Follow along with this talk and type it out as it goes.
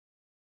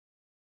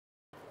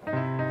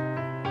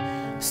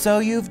So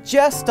you've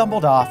just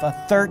stumbled off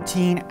a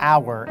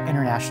 13-hour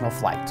international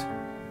flight.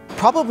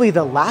 Probably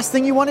the last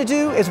thing you want to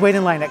do is wait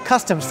in line at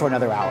customs for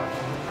another hour.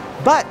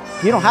 But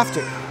you don't have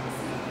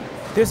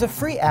to. There's a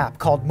free app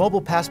called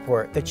Mobile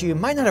Passport that you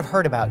might not have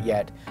heard about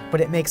yet,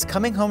 but it makes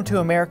coming home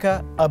to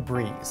America a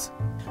breeze.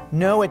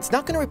 No, it's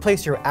not going to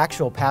replace your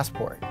actual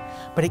passport,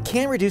 but it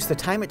can reduce the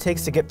time it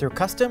takes to get through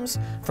customs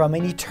from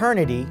an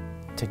eternity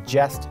to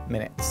just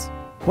minutes.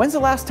 When's the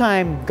last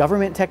time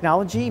government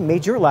technology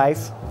made your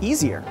life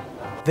easier?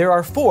 There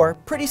are 4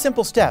 pretty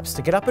simple steps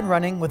to get up and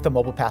running with the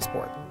Mobile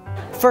Passport.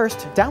 First,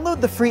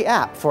 download the free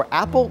app for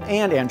Apple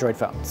and Android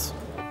phones.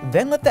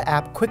 Then let the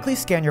app quickly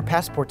scan your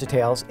passport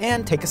details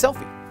and take a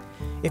selfie.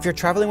 If you're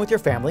traveling with your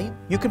family,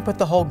 you can put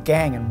the whole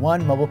gang in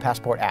one Mobile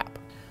Passport app.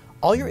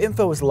 All your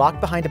info is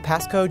locked behind a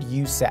passcode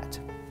you set.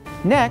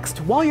 Next,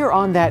 while you're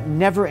on that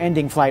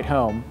never-ending flight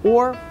home,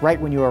 or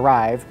right when you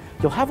arrive,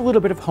 you'll have a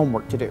little bit of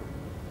homework to do.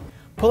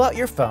 Pull out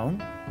your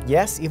phone,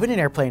 yes, even in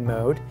airplane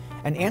mode,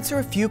 and answer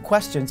a few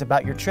questions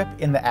about your trip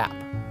in the app.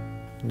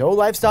 No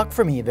livestock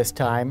for me this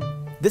time.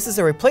 This is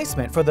a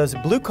replacement for those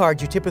blue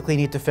cards you typically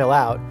need to fill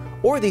out,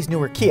 or these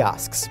newer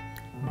kiosks,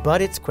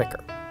 but it's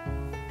quicker.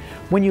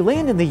 When you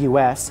land in the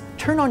US,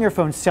 turn on your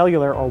phone's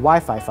cellular or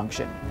Wi-Fi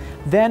function.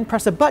 Then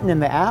press a button in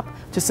the app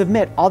to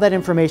submit all that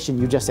information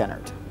you just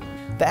entered.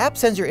 The app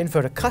sends your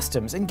info to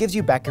customs and gives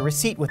you back a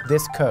receipt with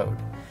this code.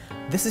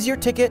 This is your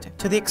ticket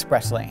to the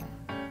express lane.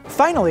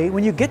 Finally,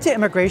 when you get to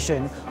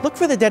immigration, look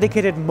for the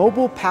dedicated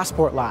Mobile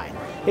Passport line.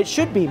 It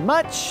should be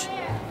much,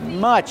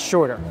 much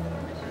shorter.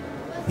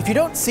 If you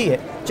don't see it,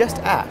 just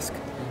ask.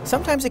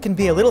 Sometimes it can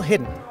be a little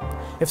hidden.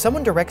 If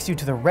someone directs you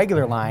to the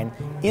regular line,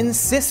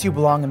 insist you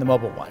belong in the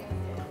mobile one.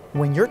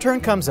 When your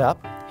turn comes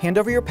up, hand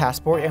over your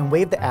passport and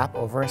wave the app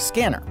over a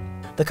scanner.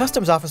 The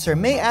customs officer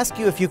may ask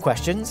you a few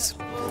questions.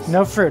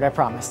 No fruit, I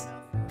promise.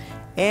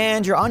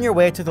 And you're on your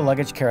way to the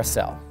luggage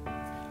carousel.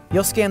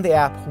 You'll scan the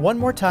app one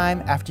more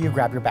time after you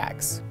grab your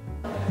bags.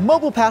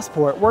 Mobile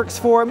Passport works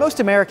for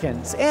most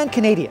Americans and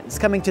Canadians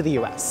coming to the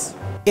US.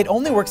 It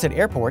only works at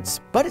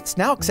airports, but it's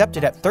now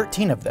accepted at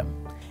 13 of them,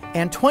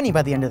 and 20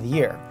 by the end of the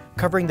year,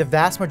 covering the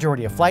vast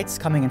majority of flights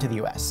coming into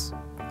the US.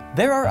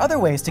 There are other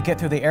ways to get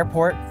through the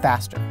airport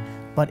faster,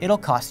 but it'll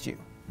cost you.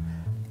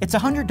 It's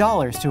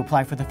 $100 to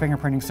apply for the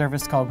fingerprinting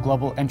service called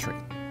Global Entry.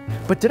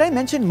 But did I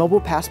mention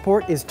Mobile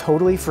Passport is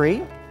totally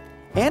free?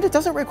 And it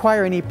doesn't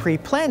require any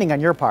pre-planning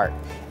on your part,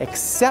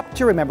 except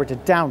to remember to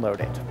download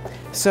it.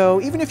 So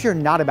even if you're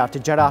not about to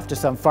jet off to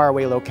some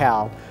faraway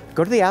locale,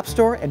 go to the App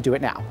Store and do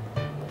it now.